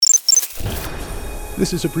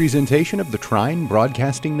This is a presentation of the Trine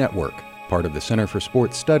Broadcasting Network, part of the Center for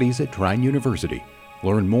Sports Studies at Trine University.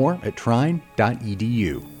 Learn more at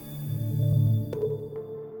trine.edu.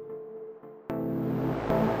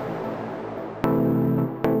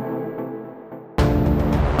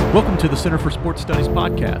 Welcome to the Center for Sports Studies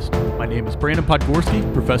podcast. My name is Brandon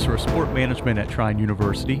Podgorski, Professor of Sport Management at Trine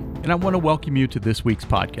University, and I want to welcome you to this week's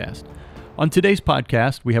podcast. On today's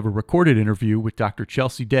podcast, we have a recorded interview with Dr.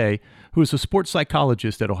 Chelsea Day, who is a sports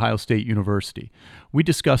psychologist at Ohio State University. We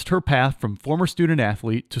discussed her path from former student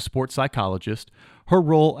athlete to sports psychologist, her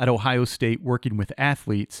role at Ohio State working with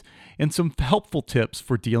athletes, and some helpful tips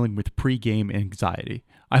for dealing with pre-game anxiety.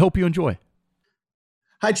 I hope you enjoy.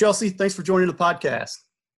 Hi, Chelsea. Thanks for joining the podcast.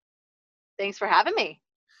 Thanks for having me.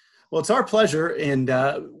 Well, it's our pleasure, and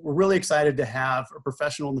we're really excited to have a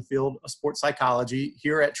professional in the field of sports psychology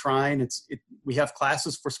here at Trine. We have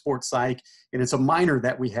classes for sports psych, and it's a minor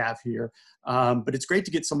that we have here. But it's great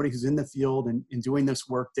to get somebody who's in the field and doing this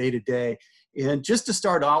work day to day. And just to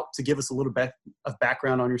start out, to give us a little bit of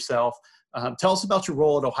background on yourself, tell us about your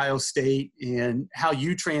role at Ohio State and how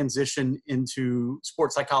you transitioned into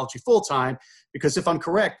sports psychology full-time. Because if I'm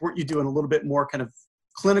correct, weren't you doing a little bit more kind of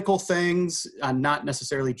clinical things, not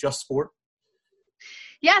necessarily just sport?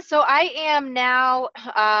 Yeah, so I am now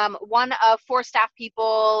one of 4 staff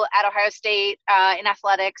people at Ohio State in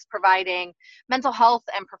athletics, providing mental health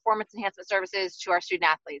and performance enhancement services to our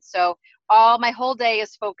student athletes. So my whole day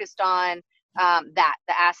is focused on the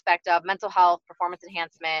aspect of mental health, performance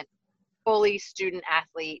enhancement, fully student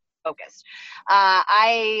athlete focused.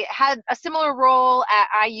 I had a similar role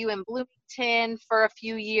at IU in Bloomington for a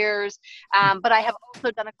few years, but I have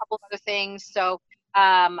also done a couple of other things. So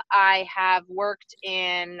I have worked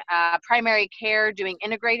in primary care doing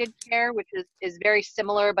integrated care, which is very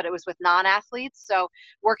similar, but it was with non-athletes. So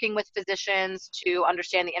working with physicians to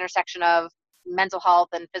understand the intersection of mental health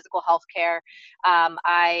and physical health care.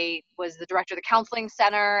 I was the director of the counseling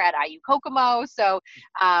center at IU Kokomo. So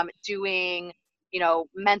doing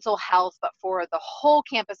mental health, but for the whole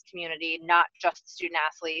campus community, not just student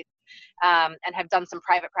athletes, and have done some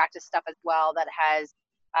private practice stuff as well that has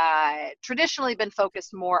traditionally been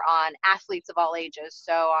focused more on athletes of all ages.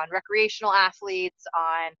 So on recreational athletes,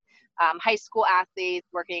 on high school athletes,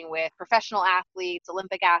 working with professional athletes,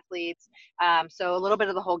 Olympic athletes. So a little bit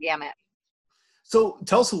of the whole gamut. So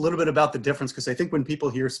tell us a little bit about the difference, because I think when people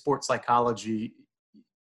hear sports psychology,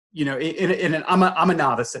 and I'm a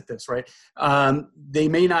novice at this, right? They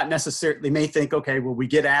may not necessarily, they may think, okay, well, we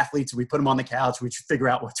get athletes, we put them on the couch, we should figure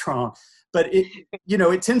out what's wrong. But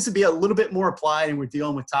it tends to be a little bit more applied, and we're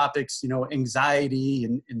dealing with topics, anxiety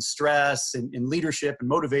and stress and leadership and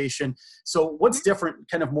motivation. So what's different,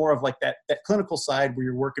 kind of more of like that clinical side where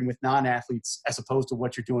you're working with non-athletes as opposed to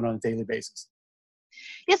what you're doing on a daily basis?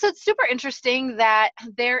 Yeah, so it's super interesting that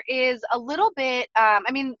there is a little bit,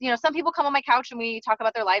 some people come on my couch and we talk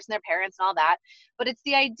about their lives and their parents and all that, but it's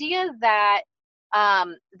the idea that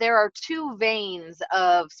there are 2 veins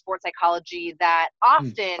of sports psychology that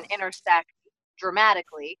often intersect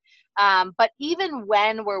dramatically. But even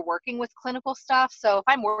when we're working with clinical stuff, so if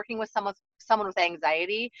I'm working with someone with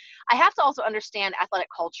anxiety, I have to also understand athletic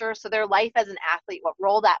culture. So their life as an athlete, what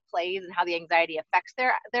role that plays and how the anxiety affects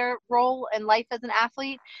their role in life as an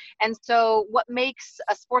athlete. And so what makes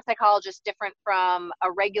a sports psychologist different from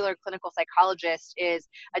a regular clinical psychologist is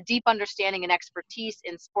a deep understanding and expertise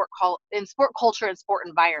in sport culture and sport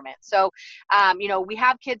environment. So, we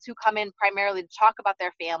have kids who come in primarily to talk about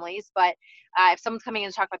their families, but if someone's coming in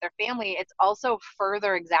to talk about their family, it's also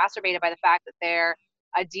further exacerbated by the fact that they're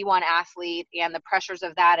a D1 athlete and the pressures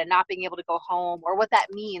of that and not being able to go home, or what that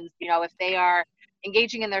means, if they are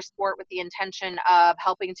engaging in their sport with the intention of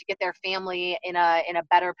helping to get their family in a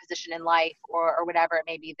better position in life or whatever it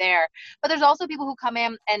may be there. But there's also people who come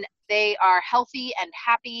in and they are healthy and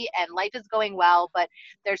happy and life is going well, but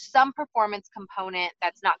there's some performance component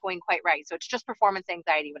that's not going quite right. So it's just performance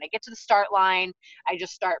anxiety. When I get to the start line, I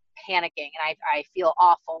just start panicking and I feel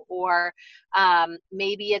awful. Or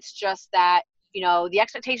maybe it's just that the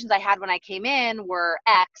expectations I had when I came in were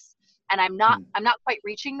X, and I'm not quite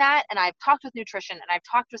reaching that. And I've talked with nutrition, and I've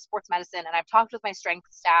talked with sports medicine, and I've talked with my strength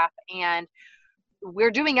staff, and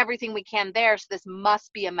we're doing everything we can there. So this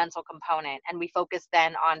must be a mental component. And we focus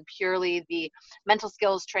then on purely the mental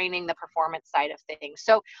skills training, the performance side of things.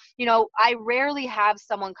 So, I rarely have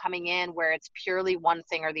someone coming in where it's purely one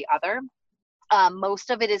thing or the other.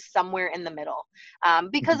 Most of it is somewhere in the middle,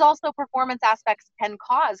 because also performance aspects can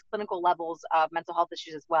cause clinical levels of mental health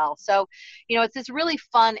issues as well. So, it's this really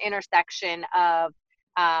fun intersection of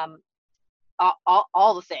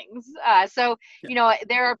all the things.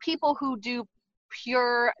 There are people who do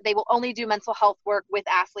they will only do mental health work with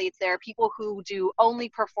athletes. There are people who do only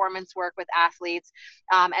performance work with athletes,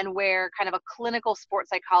 and where kind of a clinical sports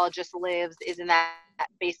psychologist lives is in that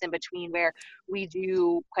space in between, where we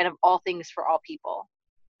do kind of all things for all people.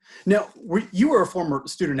 Now, you were a former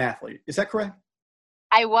student athlete, is that correct?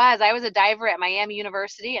 I was a diver at Miami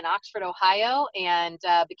University in Oxford, Ohio, and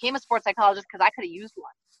became a sports psychologist because I could have used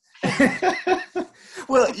one.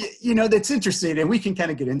 Well, that's interesting, and we can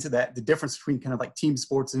kind of get into that, the difference between kind of like team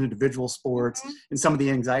sports and individual sports, mm-hmm. and some of the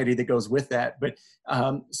anxiety that goes with that. But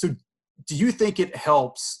so do you think it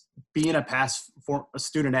helps being a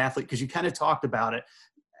student athlete? Because you kind of talked about it,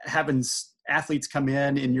 having athletes come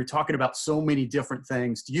in and you're talking about so many different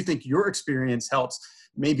things. Do you think your experience helps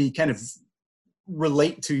maybe kind of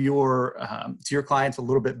relate to your clients a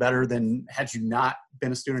little bit better than had you not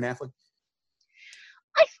been a student athlete?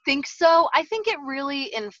 I think so. I think it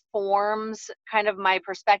really informs kind of my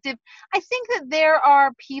perspective. I think that there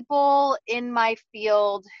are people in my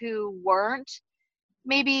field who weren't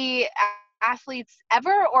maybe athletes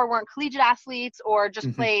ever, or weren't collegiate athletes, or just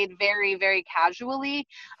mm-hmm. played very, very casually.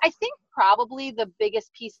 I think probably the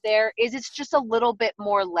biggest piece there is it's just a little bit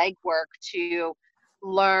more legwork to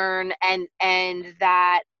learn, and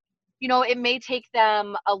that, it may take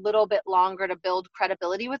them a little bit longer to build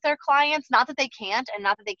credibility with their clients. Not that they can't, and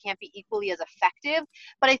not that they can't be equally as effective,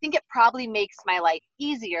 but I think it probably makes my life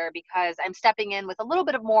easier because I'm stepping in with a little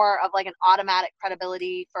bit of more of like an automatic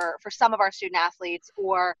credibility for some of our student athletes,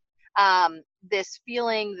 or this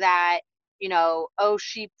feeling that,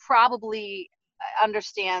 she probably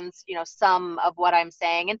understands, some of what I'm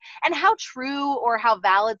saying, and how true or how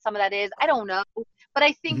valid some of that is, I don't know, but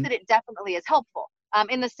I think mm-hmm. that it definitely is helpful.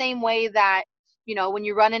 In the same way that, when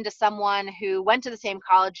you run into someone who went to the same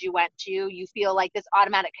college you went to, you feel like this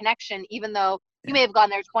automatic connection, even though you may have gone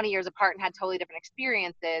there 20 years apart and had totally different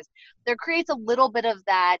experiences. There creates a little bit of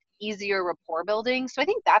that easier rapport building. So I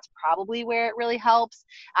think that's probably where it really helps.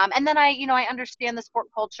 And then I understand the sport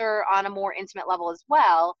culture on a more intimate level as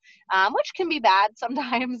well, which can be bad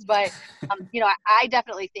sometimes, but, I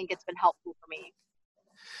definitely think it's been helpful for me.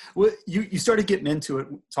 Well, you started getting into it,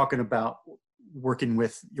 talking about working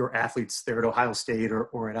with your athletes there at Ohio State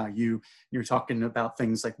or at IU. You're talking about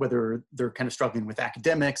things like whether they're kind of struggling with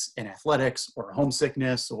academics and athletics, or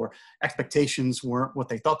homesickness, or expectations weren't what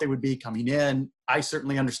they thought they would be coming in. I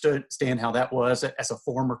certainly understand how that was as a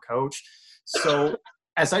former coach. So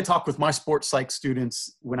as I talk with my sports psych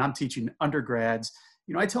students when I'm teaching undergrads,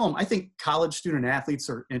 I tell them I think college student athletes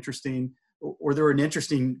are interesting, or they're an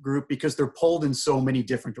interesting group because they're pulled in so many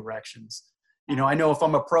different directions. I know if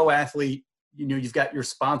I'm a pro athlete, you've got your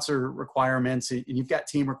sponsor requirements and you've got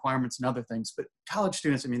team requirements and other things, but college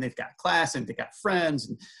students, they've got class and they've got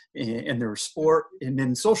friends and their sport, and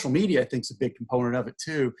then social media, I think, is a big component of it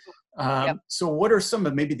too. Yep. So what are some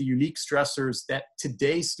of maybe the unique stressors that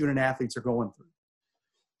today's student athletes are going through?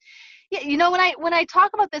 Yeah, when I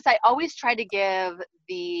talk about this, I always try to give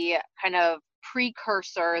the kind of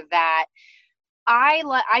precursor that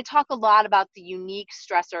I talk a lot about the unique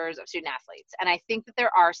stressors of student athletes, and I think that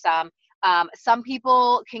there are some. Some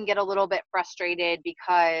people can get a little bit frustrated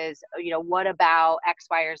because, what about X,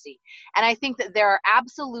 Y, or Z? And I think that there are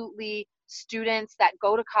absolutely students that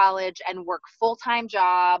go to college and work full-time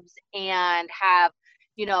jobs and have,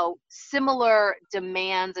 similar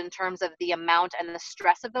demands in terms of the amount and the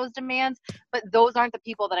stress of those demands, but those aren't the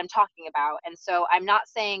people that I'm talking about. And so I'm not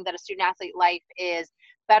saying that a student athlete life is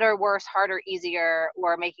better, worse, harder, easier,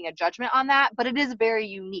 or making a judgment on that, but it is very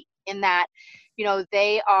unique in that,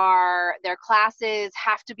 their classes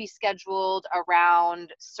have to be scheduled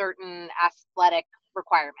around certain athletic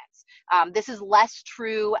requirements. This is less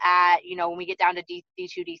true at, when we get down to D2,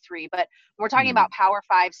 D3, but when we're talking about Power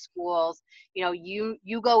 5 schools,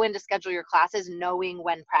 you go in to schedule your classes knowing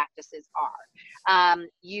when practices are.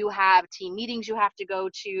 You have team meetings you have to go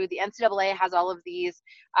to. The NCAA has all of these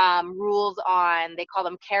rules on, they call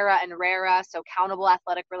them CARA and RARA, so countable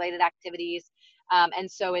athletic related activities. And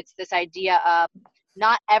so it's this idea of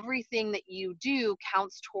not everything that you do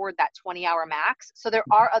counts toward that 20-hour max. So there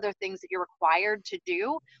are other things that you're required to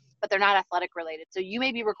do, but they're not athletic related. So you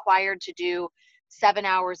may be required to do 7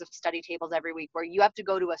 hours of study tables every week, where you have to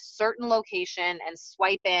go to a certain location and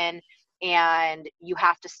swipe in, and you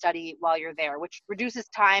have to study while you're there, which reduces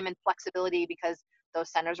time and flexibility because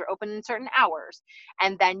those centers are open in certain hours.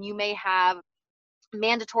 And then you may have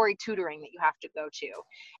mandatory tutoring that you have to go to.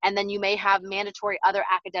 And then you may have mandatory other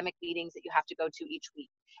academic meetings that you have to go to each week.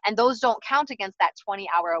 And those don't count against that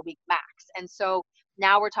 20-hour a week max. And so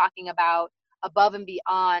now we're talking about above and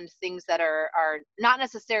beyond things that are not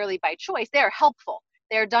necessarily by choice. They're helpful.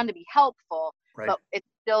 They're done to be helpful. Right. but it's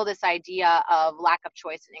still this idea of lack of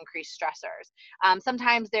choice and increased stressors.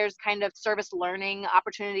 Sometimes there's kind of service learning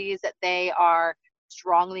opportunities that they are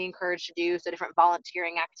strongly encouraged to do. So different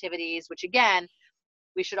volunteering activities, which again,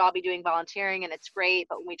 we should all be doing volunteering and it's great.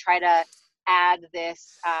 But when we try to add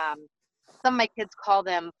this, some of my kids call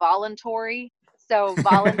them voluntary. So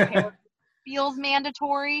voluntary feels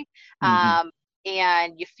mandatory.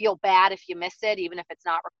 And you feel bad if you miss it, even if it's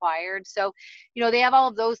not required. So, they have all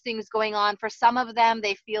of those things going on. For some of them,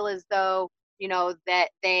 they feel as though, that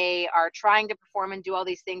they are trying to perform and do all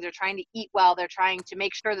these things. They're trying to eat well. They're trying to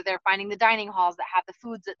make sure that they're finding the dining halls that have the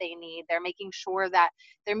foods that they need. They're making sure that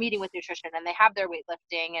they're meeting with nutrition and they have their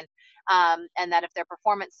weightlifting, and that if their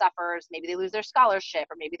performance suffers, maybe they lose their scholarship,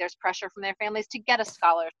 or maybe there's pressure from their families to get a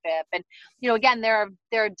scholarship. And, again, there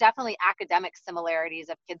are definitely academic similarities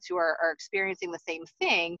of kids who are experiencing the same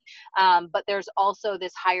thing. But there's also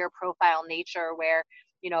this higher profile nature where,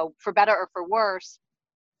 for better or for worse,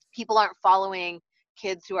 people aren't following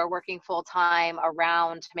kids who are working full time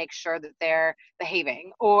around to make sure that they're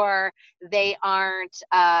behaving, or they aren't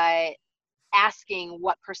asking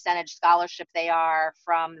what percentage scholarship they are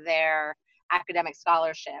from their academic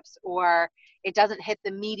scholarships, or it doesn't hit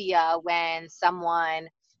the media when someone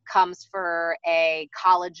comes for a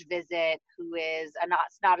college visit who is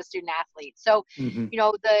not a student athlete. So,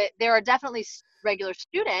 there are definitely regular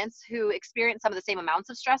students who experience some of the same amounts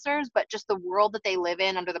of stressors, but just the world that they live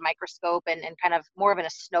in under the microscope and kind of more of in a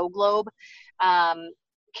snow globe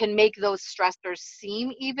can make those stressors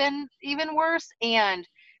seem even worse. And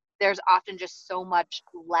there's often just so much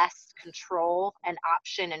less control and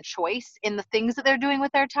option and choice in the things that they're doing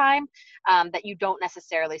with their time that you don't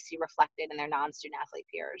necessarily see reflected in their non-student athlete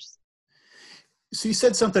peers. So you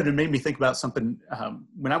said something that made me think about something.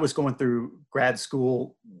 When I was going through grad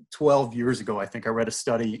school 12 years ago, I think I read a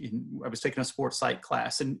study. I was taking a sports psych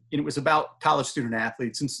class, and it was about college student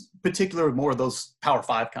athletes, in particular more of those Power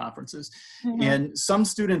 5 conferences. And some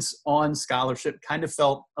students on scholarship kind of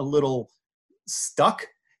felt a little stuck.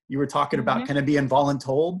 You were talking about kind of being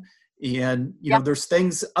voluntold, and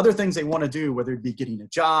there's other things they want to do, whether it be getting a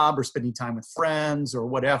job or spending time with friends or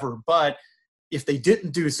whatever. But if they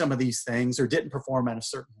didn't do some of these things or didn't perform at a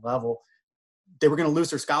certain level, they were going to lose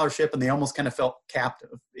their scholarship, and they almost kind of felt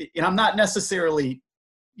captive. And I'm not necessarily,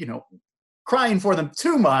 crying for them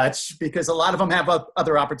too much, because a lot of them have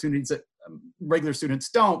other opportunities that regular students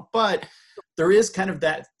don't. But there is kind of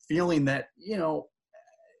that feeling that,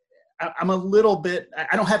 I'm a little bit,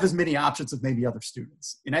 I don't have as many options as maybe other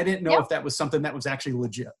students. And I didn't know if that was something that was actually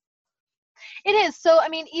legit. It is. So, I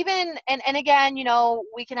mean, even, and again,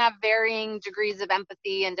 we can have varying degrees of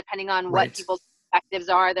empathy, and depending on what people's perspectives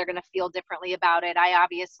are, they're going to feel differently about it.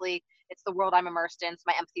 It's the world I'm immersed in, so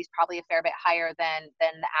my empathy is probably a fair bit higher than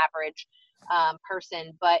the average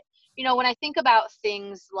person. But, when I think about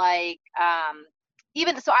things like, I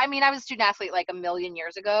was a student athlete like a million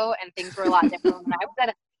years ago, and things were a lot different. When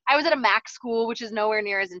I was at a MAC school, which is nowhere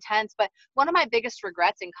near as intense, but one of my biggest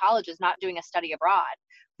regrets in college is not doing a study abroad.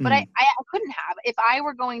 But I couldn't have. If I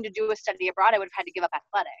were going to do a study abroad, I would have had to give up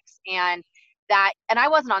athletics. And I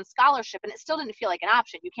wasn't on scholarship, and it still didn't feel like an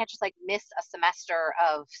option. You can't just like miss a semester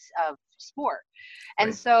of sport.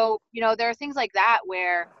 And so, there are things like that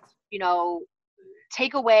where,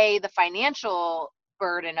 take away the financial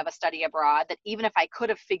burden of a study abroad, that even if I could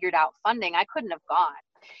have figured out funding, I couldn't have gone.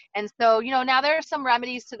 And so, now there are some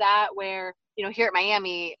remedies to that where, here at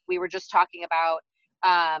Miami, we were just talking about,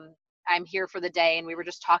 I'm here for the day, and we were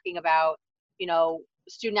just talking about,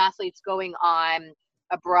 student athletes going on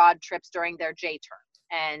abroad trips during their J term,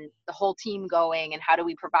 and the whole team going, and how do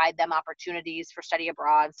we provide them opportunities for study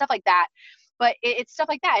abroad, stuff like that. But it's stuff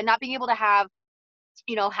like that, and not being able to have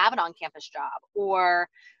an on-campus job, or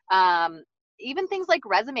even things like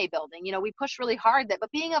resume building. We push really hard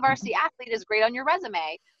but being a varsity athlete is great on your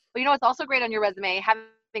resume. But it's also great on your resume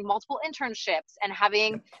having multiple internships and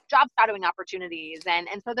having job shadowing opportunities. And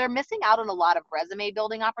so they're missing out on a lot of resume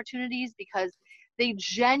building opportunities because they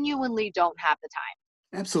genuinely don't have the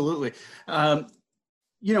time. Absolutely.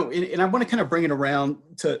 And I want to kind of bring it around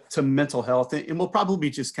to mental health, and we'll probably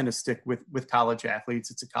just kind of stick with college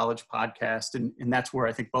athletes. It's a college podcast, and that's where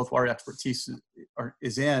I think both our expertise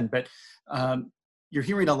is in. But you're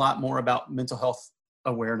hearing a lot more about mental health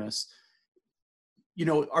awareness.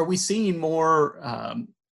 Are we seeing more?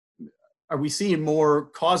 Are we seeing more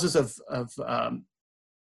causes of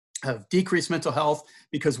decreased mental health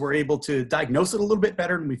because we're able to diagnose it a little bit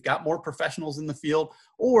better and we've got more professionals in the field?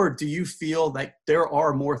 Or do you feel like there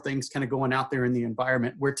are more things kind of going out there in the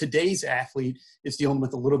environment where today's athlete is dealing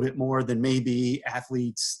with a little bit more than maybe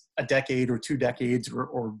athletes a decade or 2 decades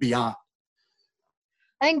or beyond?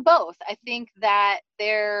 I think both. I think that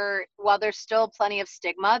while there's still plenty of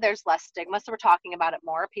stigma, there's less stigma. So we're talking about it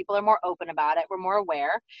more. People are more open about it. We're more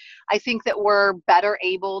aware. I think that we're better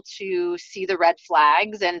able to see the red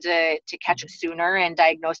flags and to catch it sooner and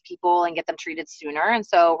diagnose people and get them treated sooner. And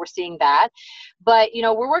so we're seeing that. But,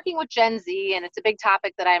 we're working with Gen Z, and it's a big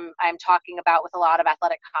topic that I'm talking about with a lot of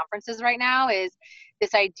athletic conferences right now, is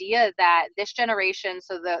this idea that this generation,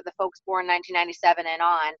 so the folks born 1997 and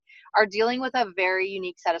on, are dealing with a very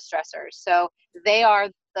unique set of stressors. So they are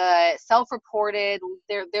the self-reported,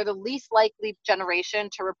 they're the least likely generation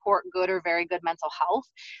to report good or very good mental health.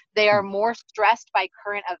 They are more stressed by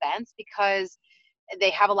current events because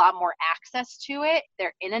they have a lot more access to it.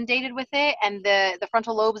 They're inundated with it, and the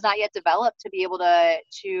frontal lobe's not yet developed to be able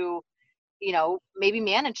to maybe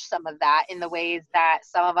manage some of that in the ways that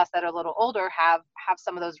some of us that are a little older have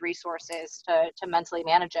some of those resources to mentally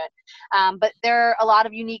manage it. But there are a lot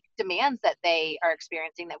of unique demands that they are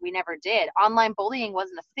experiencing that we never did. Online bullying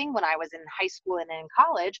wasn't a thing when I was in high school and in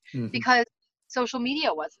college because social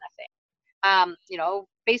media wasn't a thing.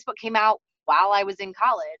 Facebook came out while I was in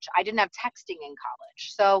college. I didn't have texting in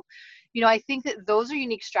college. So, I think that those are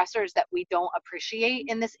unique stressors that we don't appreciate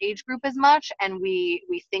in this age group as much. And we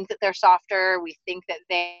think that they're softer. We think that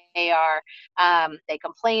they are, they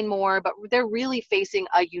complain more, but they're really facing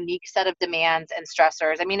a unique set of demands and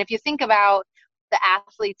stressors. I mean, if you think about the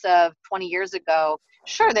athletes of 20 years ago,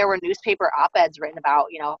 sure, there were newspaper op-eds written about,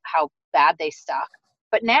 how bad they suck.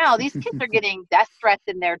 But now these kids are getting death threats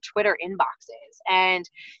in their Twitter inboxes. And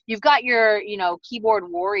you've got your,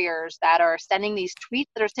 keyboard warriors that are sending these tweets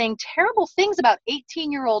that are saying terrible things about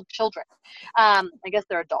 18-year-old children. I guess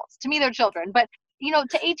they're adults. To me, they're children. But,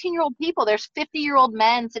 to 18-year-old people, there's 50-year-old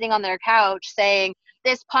men sitting on their couch saying,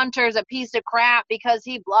 this punter's a piece of crap because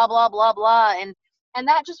he blah, blah, blah, blah. And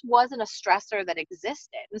that just wasn't a stressor that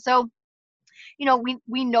existed. And so,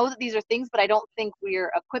 we know that these are things, but I don't think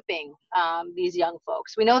we're equipping these young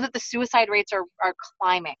folks. We know that the suicide rates are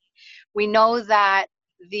climbing. We know that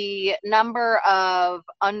the number of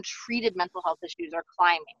untreated mental health issues are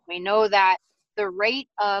climbing. We know that the rate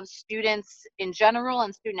of students in general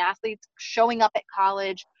and student athletes showing up at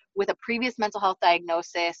college with a previous mental health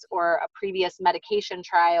diagnosis or a previous medication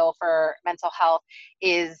trial for mental health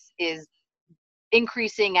is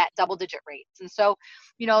increasing at double-digit rates. And so,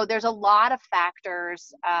 there's a lot of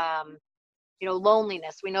factors.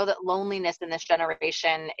 Loneliness. We know that loneliness in this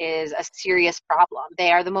generation is a serious problem.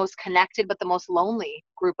 They are the most connected, but the most lonely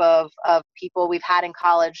group of people we've had in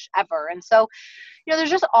college ever. And so,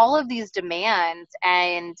 there's just all of these demands.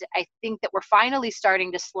 And I think that we're finally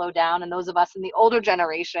starting to slow down. And those of us in the older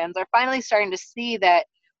generations are finally starting to see that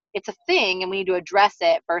it's a thing and we need to address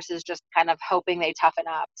it versus just kind of hoping they toughen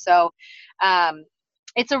up. So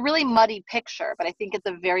it's a really muddy picture, but I think it's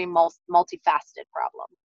a very multifaceted problem.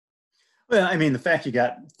 Well, I mean, the fact you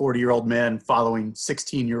got 40-year-old men following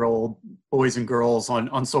 16-year-old boys and girls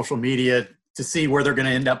on social media to see where they're going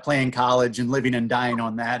to end up playing college and living and dying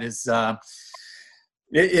on that is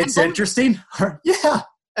it's interesting. Yeah.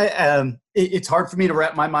 It's hard for me to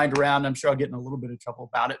wrap my mind around. I'm sure I'll get in a little bit of trouble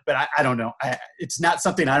about it, but I don't know. It's not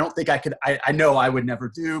something I don't think I could. I know I would never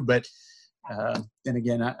do, but then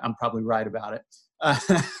again, I'm probably right about it.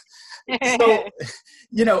 So,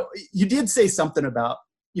 you did say something about,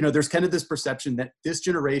 there's kind of this perception that this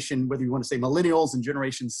generation, whether you want to say millennials and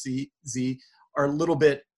Generation Z, are a little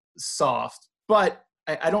bit soft, but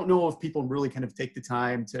I don't know if people really kind of take the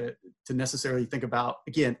time to necessarily think about,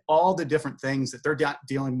 again, all the different things that they're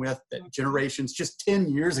dealing with that generations just 10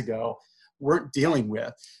 years ago weren't dealing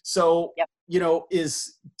with. So, yep.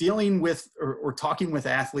 Is dealing with or talking with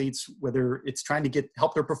athletes, whether it's trying to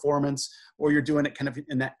help their performance or you're doing it kind of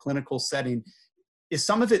in that clinical setting, is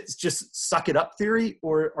some of it just suck it up theory,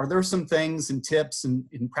 or are there some things and tips and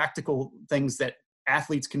practical things that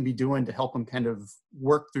athletes can be doing to help them kind of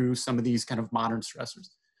work through some of these kind of modern stressors?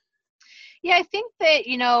 Yeah, I think that,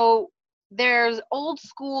 there's old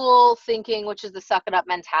school thinking, which is the suck it up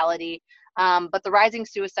mentality. But the rising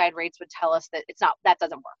suicide rates would tell us that that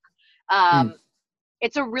doesn't work.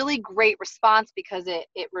 It's a really great response because it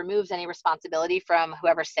removes any responsibility from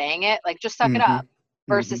whoever's saying it. Like, just suck it up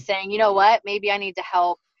versus saying, you know what, maybe I need to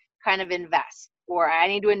help kind of invest, or I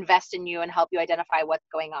need to invest in you and help you identify what's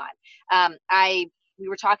going on. I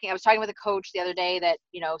was talking with a coach the other day that,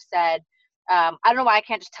 said, I don't know why I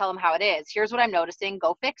can't just tell them how it is. Here's what I'm noticing.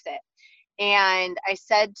 Go fix it. And I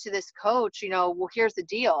said to this coach, well, here's the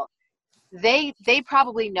deal. They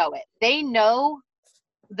probably know it. They know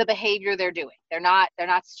the behavior they're doing. They're not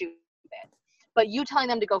stupid. But you telling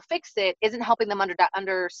them to go fix it isn't helping them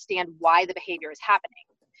understand why the behavior is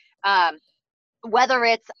happening. Whether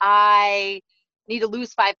it's I need to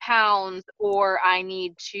lose 5 pounds, or I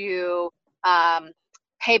need to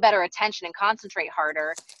pay better attention and concentrate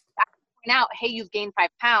harder. I point out, hey, you've gained 5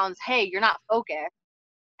 pounds. Hey, you're not focused.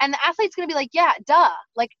 And the athlete's going to be like, yeah, duh.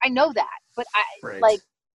 Like, I know that, but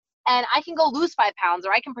and I can go lose 5 pounds,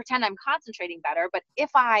 or I can pretend I'm concentrating better. But if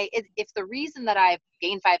the reason that I've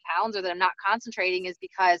gained 5 pounds or that I'm not concentrating is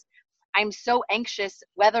because I'm so anxious,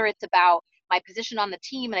 whether it's about my position on the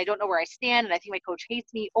team and I don't know where I stand and I think my coach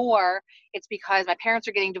hates me, or it's because my parents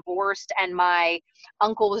are getting divorced and my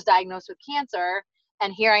uncle was diagnosed with cancer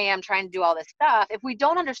and here I am trying to do all this stuff. If we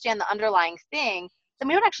don't understand the underlying thing, then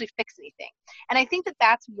we don't actually fix anything. And I think that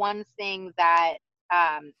that's one thing that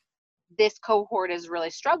this cohort is really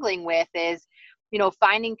struggling with is,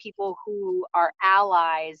 finding people who are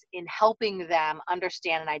allies in helping them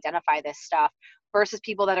understand and identify this stuff versus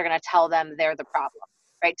people that are going to tell them they're the problem,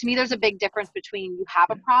 right? To me, there's a big difference between you have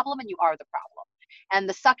a problem and you are the problem. And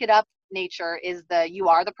the suck it up nature is you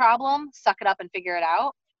are the problem, suck it up and figure it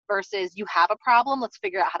out, versus you have a problem, let's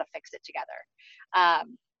figure out how to fix it together.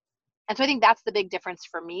 And so I think that's the big difference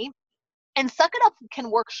for me. And suck it up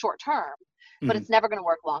can work short term, but it's never going to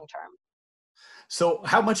work long term. So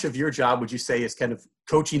how much of your job would you say is kind of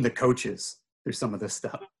coaching the coaches through some of this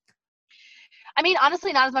stuff? I mean,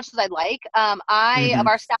 honestly, not as much as I'd like. Of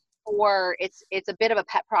our staff 4, it's a bit of a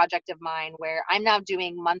pet project of mine where I'm now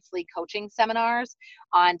doing monthly coaching seminars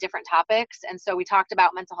on different topics. And so we talked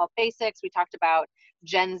about mental health basics. We talked about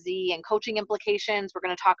Gen Z and coaching implications. We're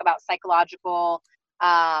going to talk about psychological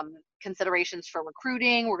considerations for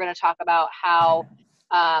recruiting. We're going to talk about how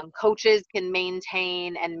coaches can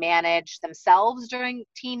maintain and manage themselves during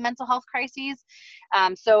teen mental health crises.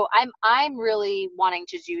 So I'm really wanting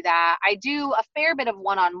to do that. I do a fair bit of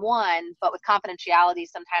one-on-one, but with confidentiality,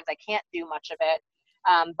 sometimes I can't do much of it.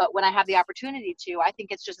 But when I have the opportunity to, I think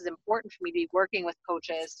it's just as important for me to be working with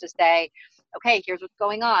coaches to say, okay, here's what's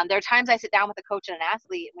going on. There are times I sit down with a coach and an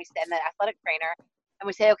athlete, and we sit in the athletic trainer, and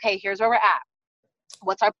we say, okay, here's where we're at.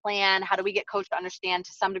 What's our plan? How do we get coach to understand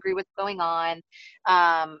to some degree what's going on?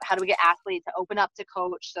 How do we get athletes to open up to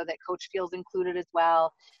coach so that coach feels included as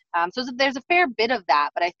well? So there's a fair bit of that,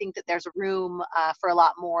 but I think that there's room for a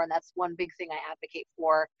lot more. And that's one big thing I advocate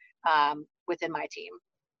for within my team.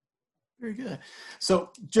 Very good.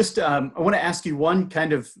 So just, I want to ask you one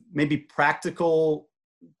kind of maybe practical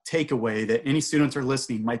takeaway that any students are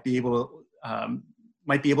listening might be able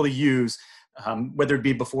to use. Whether it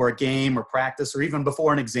be before a game or practice or even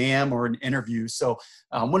before an exam or an interview. So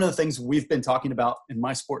one of the things we've been talking about in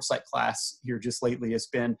my sports psych class here just lately has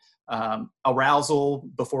been arousal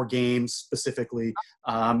before games, specifically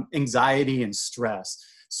anxiety and stress.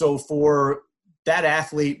 So for that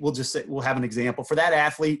athlete, we'll have an example. For that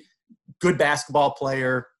athlete, good basketball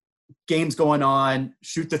player, game's going on,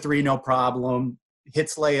 shoot the three, no problem,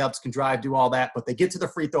 hits layups, can drive, do all that, but they get to the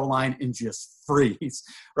free throw line and just freeze,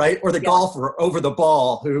 right? Or the golfer over the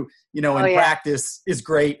ball who, practice is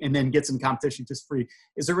great and then gets in competition just free.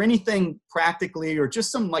 Is there anything practically or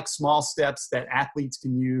just some like small steps that athletes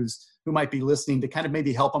can use who might be listening to kind of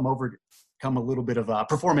maybe help them overcome a little bit of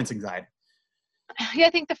performance anxiety? Yeah, I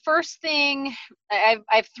think the first thing, I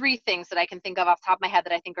have 3 things that I can think of off the top of my head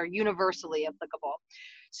that I think are universally applicable.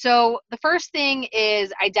 So the first thing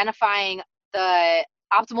is identifying the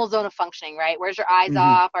optimal zone of functioning, right? Where's your eyes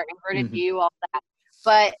off, our inverted view, all that.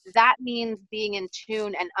 But that means being in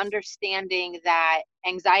tune and understanding that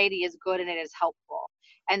anxiety is good and it is helpful.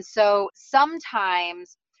 And so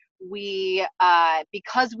sometimes we,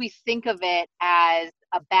 because we think of it as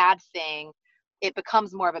a bad thing, it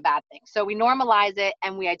becomes more of a bad thing. So we normalize it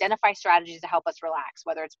and we identify strategies to help us relax,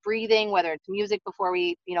 whether it's breathing, whether it's music before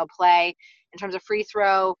we, play. In terms of free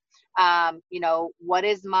throw, what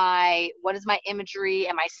is my imagery?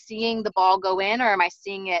 Am I seeing the ball go in or am I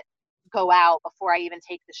seeing it go out before I even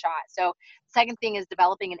take the shot? So second thing is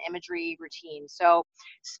developing an imagery routine. So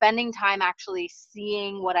spending time actually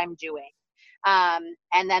seeing what I'm doing.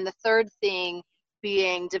 And then the third thing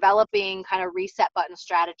being developing kind of reset button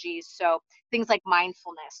strategies. So things like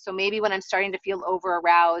mindfulness. So maybe when I'm starting to feel over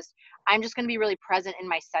aroused, I'm just going to be really present in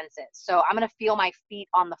my senses. So I'm going to feel my feet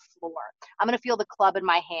on the floor. I'm going to feel the club in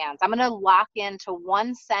my hands. I'm going to lock into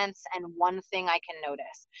one sense and one thing I can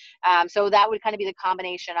notice. So that would kind of be the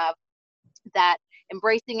combination of that,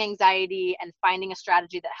 embracing anxiety and finding a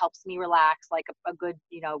strategy that helps me relax, like a good,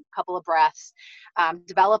 couple of breaths,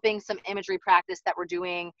 developing some imagery practice that we're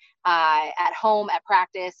doing at home, at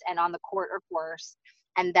practice, and on the court or course,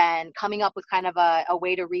 and then coming up with kind of a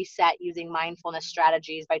way to reset using mindfulness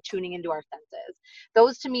strategies by tuning into our senses.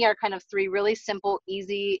 Those to me are kind of 3 really simple,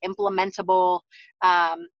 easy, implementable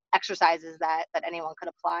exercises that anyone could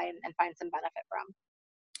apply and find some benefit from.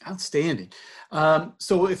 Outstanding.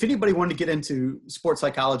 So if anybody wanted to get into sports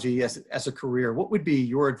psychology as a career, what would be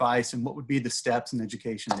your advice and what would be the steps in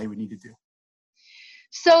education they would need to do?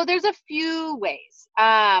 So there's a few ways.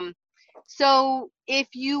 So if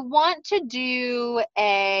you want to do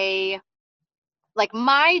like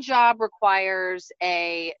my job requires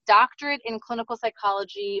a doctorate in clinical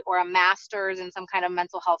psychology or a master's in some kind of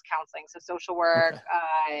mental health counseling. So social work,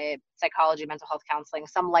 psychology, mental health counseling,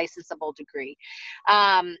 some licensable degree.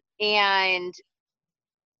 And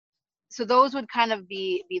so those would kind of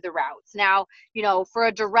be the routes. Now, for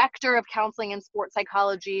a director of counseling and sports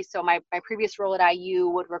psychology, so my previous role at IU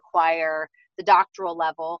would require the doctoral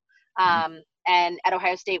level. And at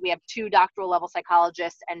Ohio State, we have 2 doctoral level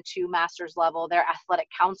psychologists and 2 master's level. They're athletic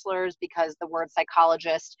counselors because the word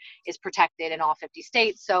psychologist is protected in all 50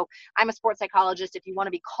 states. So I'm a sports psychologist. If you want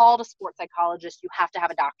to be called a sports psychologist, you have to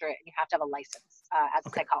have a doctorate and you have to have a license as a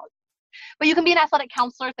psychologist. But you can be an athletic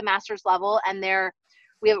counselor at the master's level, and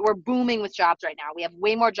we're booming with jobs right now. We have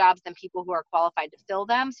way more jobs than people who are qualified to fill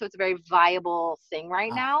them. So it's a very viable thing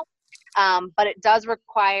right now. But it does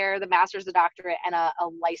require the master's, the doctorate, and a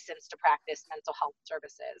license to practice mental health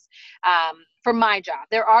services. For my job,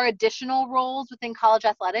 there are additional roles within college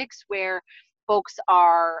athletics where folks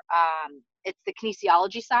are, it's the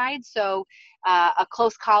kinesiology side. So a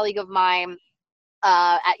close colleague of mine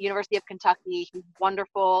at University of Kentucky, he's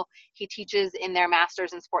wonderful. He teaches in their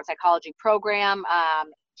master's in sports psychology program.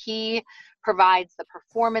 He provides the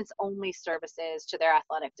performance-only services to their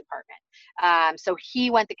athletic department. So he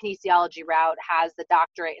went the kinesiology route, has the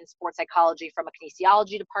doctorate in sports psychology from a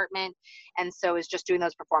kinesiology department, and so is just doing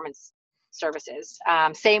those performance services.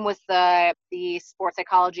 Same with the sports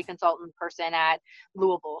psychology consultant person at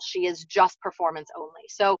Louisville. She is just performance only.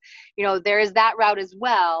 So, there is that route as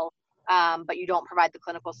well, but you don't provide the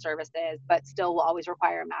clinical services, but still will always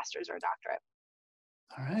require a master's or a doctorate.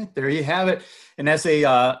 All right, there you have it. And as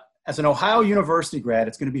an Ohio University grad,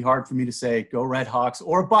 it's going to be hard for me to say go Red Hawks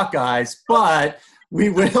or Buckeyes, but we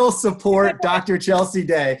will support Dr. Chelsea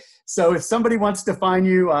Day. So if somebody wants to find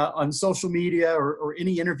you on social media or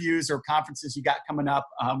any interviews or conferences you got coming up,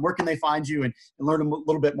 where can they find you and learn a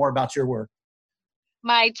little bit more about your work?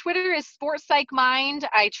 My Twitter is SportsPsychMind.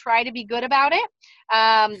 I try to be good about it.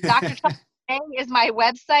 Dr. Chelsea Day is my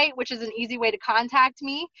website, which is an easy way to contact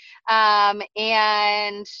me.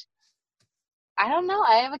 And I don't know.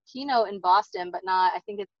 I have a keynote in Boston, but I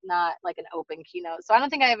think it's not like an open keynote. So I don't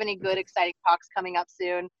think I have any good, exciting talks coming up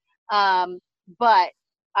soon. But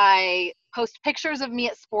I post pictures of me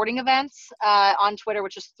at sporting events on Twitter,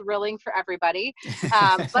 which is thrilling for everybody. But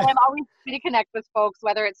I'm always happy to connect with folks,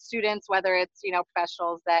 whether it's students, whether it's,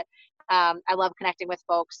 professionals that I love connecting with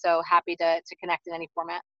folks. So happy to connect in any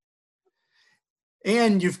format.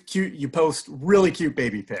 And you post really cute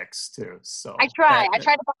baby pics too. So I try to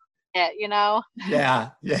post it,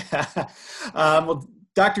 Yeah. Well,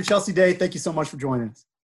 Dr. Chelsea Day, thank you so much for joining us.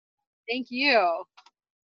 Thank you.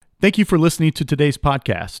 Thank you for listening to today's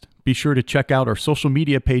podcast. Be sure to check out our social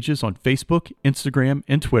media pages on Facebook, Instagram,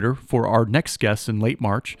 and Twitter for our next guests in late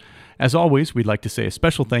March. As always, we'd like to say a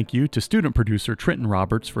special thank you to student producer Trenton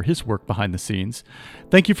Roberts for his work behind the scenes.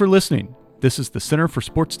 Thank you for listening. This is the Center for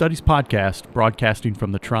Sports Studies podcast, broadcasting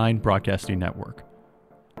from the Trine Broadcasting Network.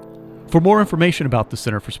 For more information about the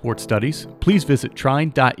Center for Sports Studies, please visit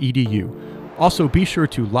trine.edu. Also, be sure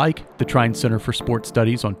to like the Trine Center for Sports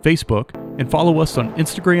Studies on Facebook and follow us on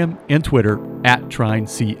Instagram and Twitter at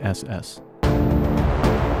TrineCSS.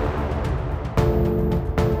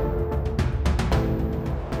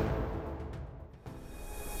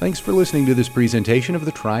 Thanks for listening to this presentation of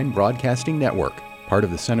the Trine Broadcasting Network, part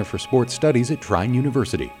of the Center for Sports Studies at Trine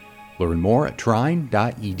University. Learn more at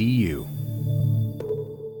trine.edu.